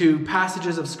to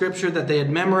passages of scripture that they had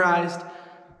memorized,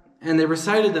 and they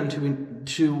recited them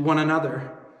to one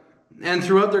another. And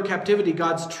throughout their captivity,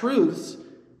 God's truths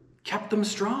kept them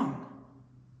strong.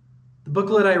 The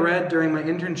booklet I read during my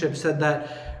internship said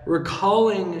that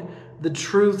recalling the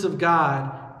truths of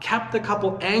God kept the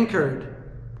couple anchored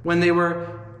when they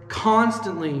were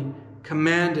constantly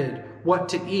commanded what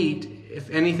to eat, if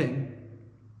anything,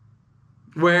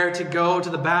 where to go to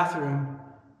the bathroom,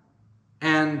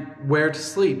 and where to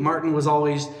sleep. Martin was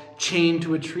always chained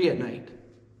to a tree at night.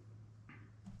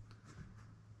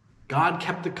 God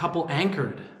kept the couple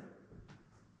anchored.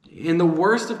 In the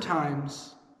worst of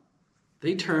times,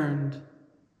 they turned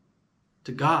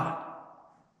to God,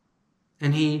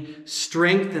 and He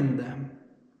strengthened them.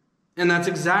 And that's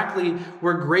exactly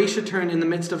where Gracia turned in the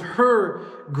midst of her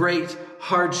great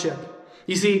hardship.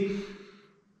 You see,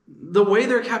 the way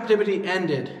their captivity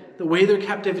ended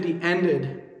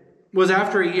was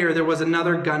after a year, there was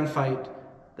another gunfight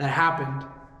that happened.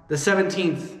 The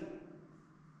 17th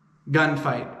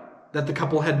gunfight that the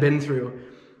couple had been through.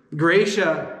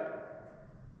 Gracia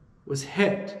was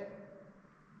hit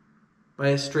by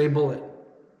a stray bullet,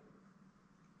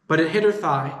 but it hit her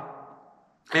thigh,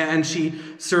 and she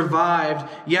survived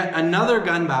yet another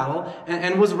gun battle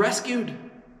and was rescued.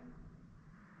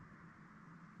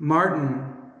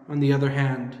 Martin, on the other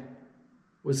hand,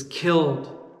 was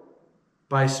killed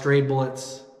by stray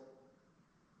bullets.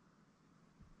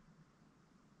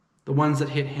 The ones that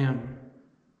hit him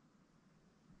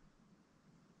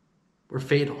were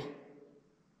fatal.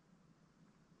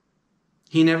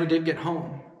 He never did get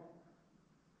home.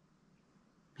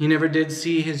 He never did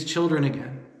see his children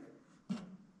again.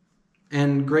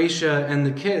 And Gracia and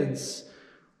the kids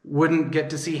wouldn't get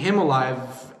to see him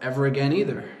alive ever again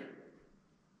either.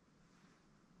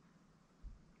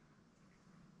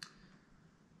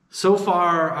 So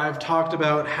far, I've talked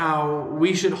about how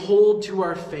we should hold to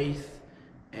our faith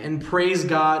and praise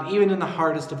God even in the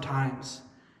hardest of times.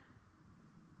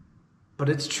 But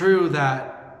it's true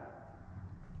that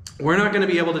we're not going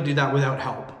to be able to do that without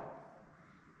help.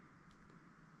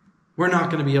 We're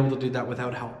not going to be able to do that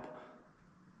without help.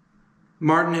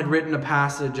 Martin had written a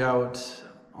passage out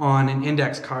on an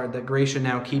index card that Gracia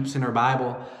now keeps in her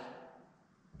Bible.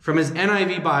 From his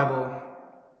NIV Bible,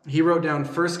 he wrote down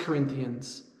 1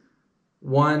 Corinthians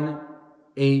 1,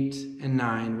 8, and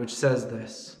 9, which says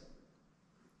this: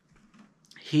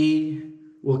 He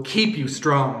will keep you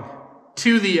strong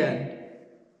to the end,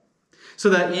 so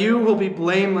that you will be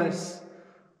blameless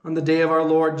on the day of our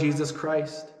Lord Jesus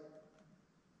Christ.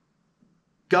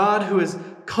 God, who has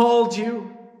called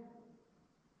you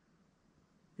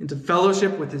into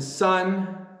fellowship with His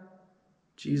Son,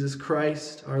 Jesus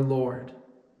Christ, our Lord,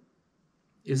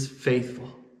 is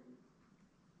faithful.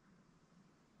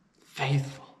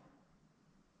 Faithful.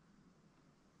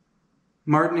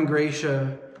 Martin and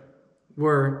Gracia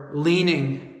were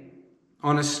leaning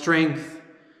on a strength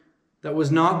that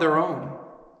was not their own.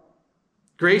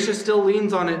 Gracia still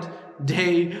leans on it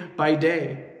day by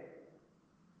day.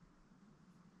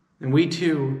 And we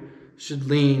too should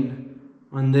lean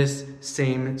on this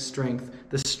same strength,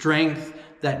 the strength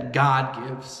that God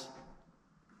gives.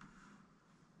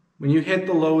 When you hit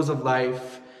the lows of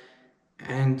life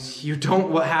and you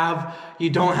don't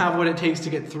have what it takes to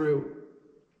get through,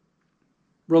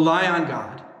 rely on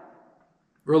God.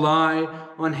 Rely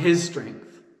on His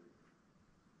strength.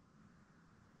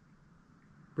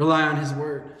 Rely on his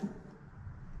word.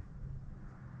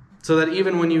 So that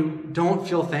even when you don't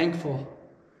feel thankful,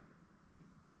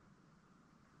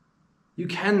 you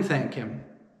can thank him.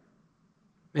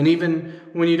 And even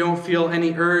when you don't feel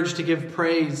any urge to give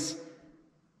praise,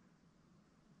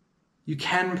 you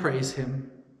can praise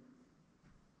him.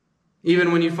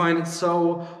 Even when you find it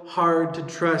so hard to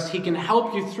trust, he can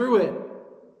help you through it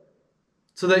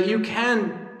so that you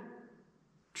can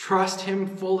trust him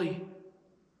fully.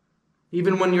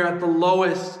 Even when you're at the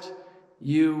lowest,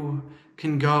 you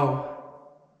can go.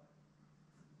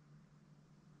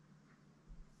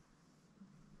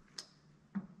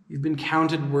 You've been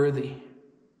counted worthy.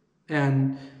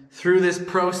 And through this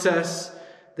process,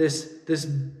 this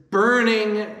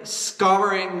burning,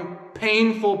 scarring,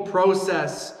 painful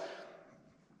process,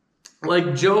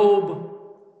 like Job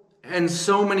and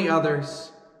so many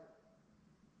others,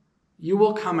 you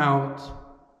will come out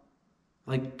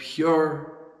like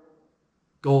pure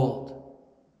gold.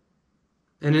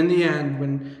 And in the end,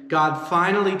 when God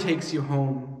finally takes you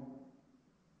home,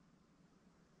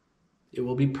 it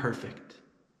will be perfect.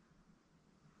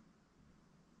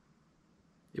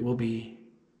 It will be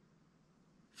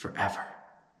forever.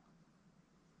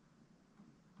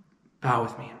 Bow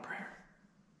with me in prayer.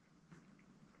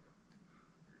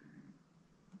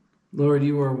 Lord,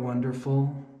 you are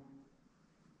wonderful.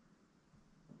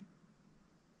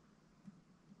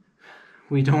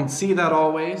 We don't see that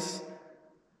always.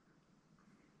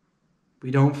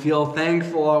 We don't feel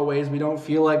thankful always. We don't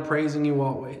feel like praising you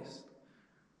always.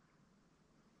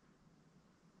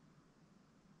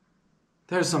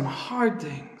 There's some hard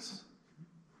things,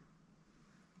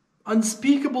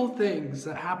 unspeakable things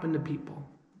that happen to people.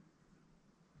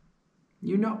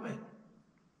 You know it.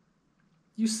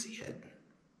 You see it.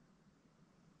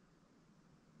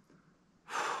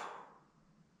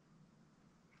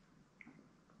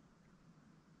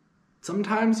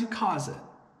 Sometimes you cause it.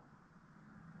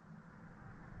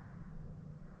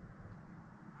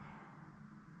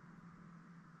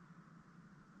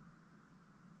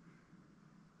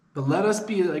 But let us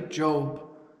be like Job.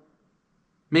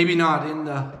 Maybe not in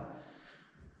the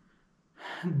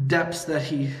depths that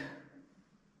he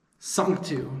sunk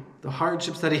to, the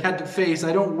hardships that he had to face.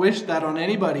 I don't wish that on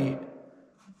anybody.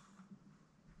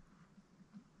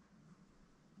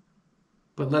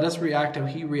 But let us react how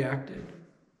he reacted.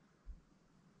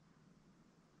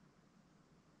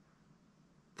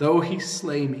 Though he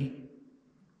slay me,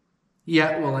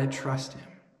 yet will I trust him.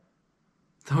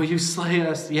 Though you slay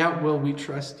us, yet will we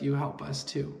trust you. Help us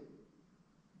too.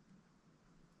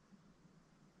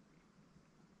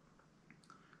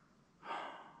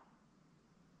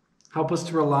 Help us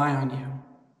to rely on you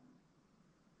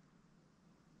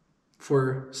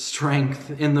for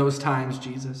strength in those times,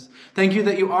 Jesus. Thank you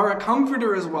that you are a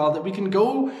comforter as well, that we can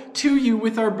go to you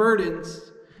with our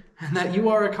burdens, and that you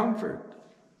are a comfort.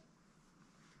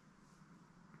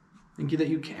 Thank you that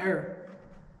you care.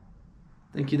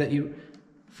 Thank you that you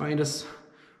find us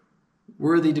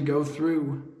worthy to go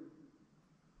through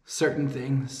certain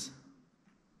things.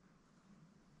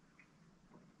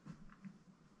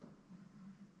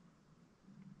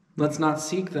 Let's not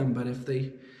seek them, but if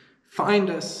they find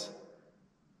us,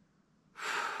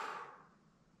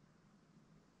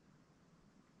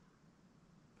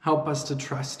 help us to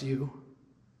trust you.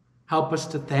 Help us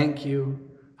to thank you.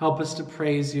 Help us to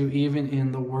praise you even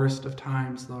in the worst of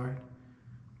times, Lord.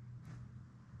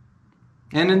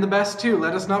 And in the best too.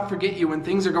 Let us not forget you when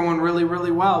things are going really,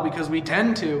 really well, because we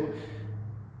tend to.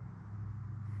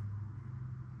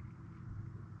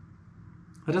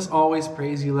 Let us always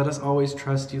praise you. Let us always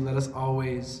trust you. Let us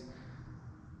always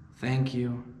thank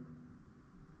you.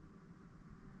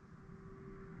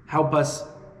 Help us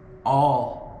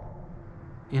all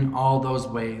in all those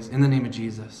ways. In the name of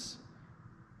Jesus.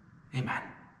 Amen.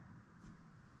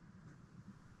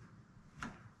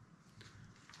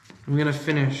 I'm going to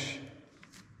finish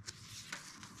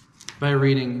by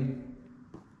reading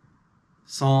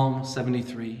Psalm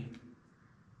 73.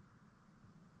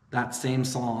 That same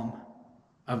psalm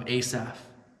of Asaph.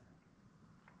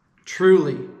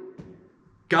 Truly,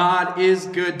 God is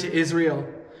good to Israel,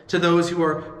 to those who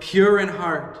are pure in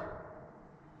heart.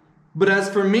 But as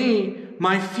for me,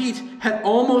 my feet had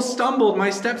almost stumbled,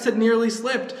 my steps had nearly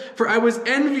slipped, for I was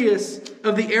envious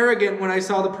of the arrogant when I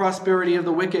saw the prosperity of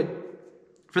the wicked.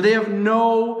 For they have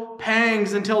no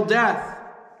pangs until death.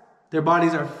 Their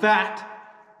bodies are fat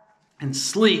and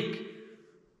sleek.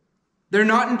 They're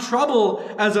not in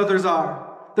trouble as others are.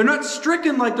 They're not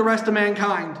stricken like the rest of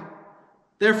mankind.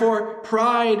 Therefore,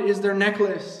 pride is their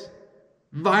necklace.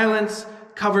 Violence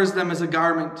covers them as a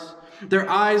garment. Their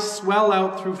eyes swell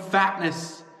out through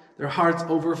fatness. Their hearts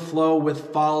overflow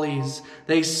with follies.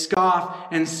 They scoff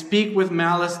and speak with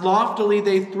malice. Loftily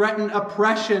they threaten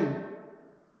oppression.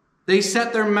 They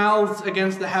set their mouths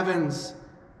against the heavens,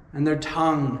 and their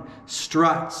tongue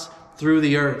struts through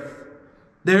the earth.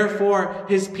 Therefore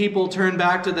his people turn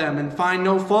back to them and find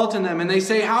no fault in them. And they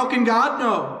say, how can God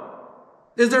know?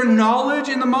 Is there knowledge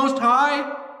in the Most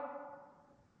High?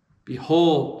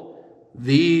 Behold,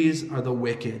 these are the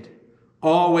wicked.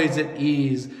 Always at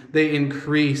ease, they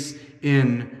increase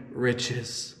in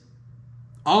riches.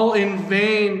 All in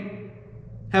vain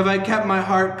have I kept my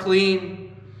heart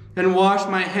clean and washed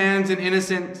my hands in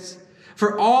innocence.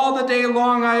 For all the day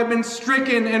long I have been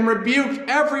stricken and rebuked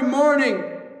every morning.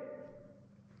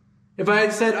 If I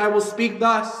had said, I will speak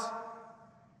thus,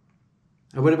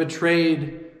 I would have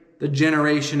betrayed the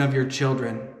generation of your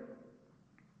children.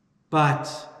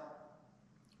 But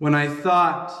when I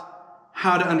thought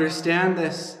how to understand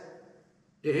this,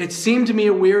 it seemed to me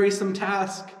a wearisome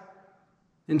task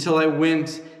until I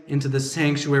went into the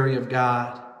sanctuary of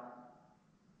God.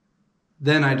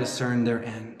 Then I discerned their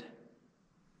end.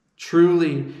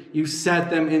 Truly, you set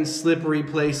them in slippery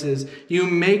places. You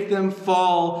make them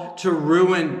fall to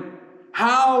ruin.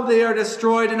 How they are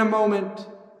destroyed in a moment,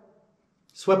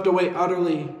 swept away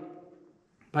utterly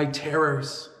by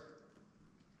terrors.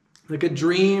 Like a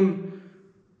dream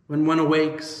when one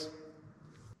awakes.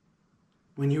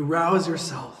 When you rouse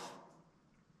yourself,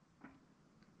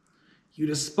 you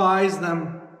despise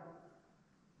them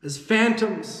as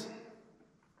phantoms.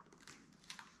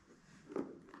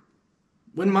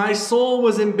 When my soul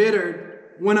was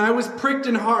embittered, when I was pricked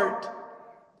in heart,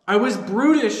 I was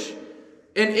brutish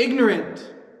and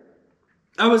ignorant.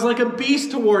 I was like a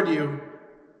beast toward you.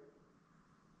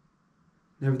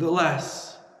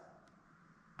 Nevertheless,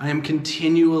 I am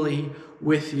continually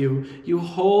with you. You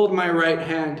hold my right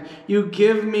hand. You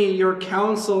give me your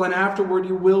counsel, and afterward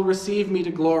you will receive me to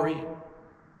glory.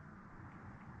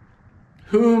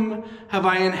 Whom have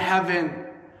I in heaven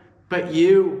but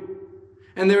you?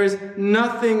 And there is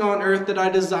nothing on earth that I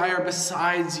desire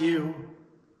besides you.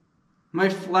 My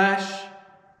flesh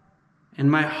and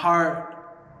my heart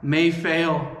may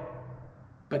fail,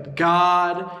 but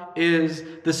God is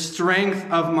the strength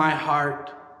of my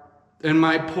heart and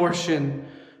my portion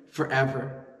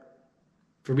forever.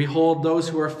 For behold, those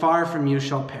who are far from you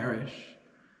shall perish.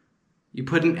 You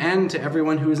put an end to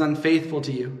everyone who is unfaithful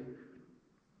to you.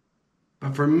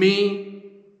 But for me,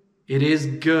 it is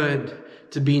good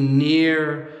to be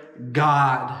near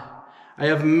God. I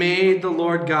have made the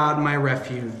Lord God my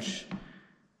refuge,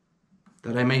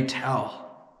 that I may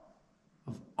tell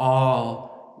of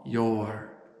all your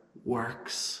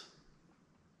works.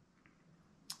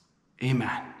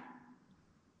 Amen.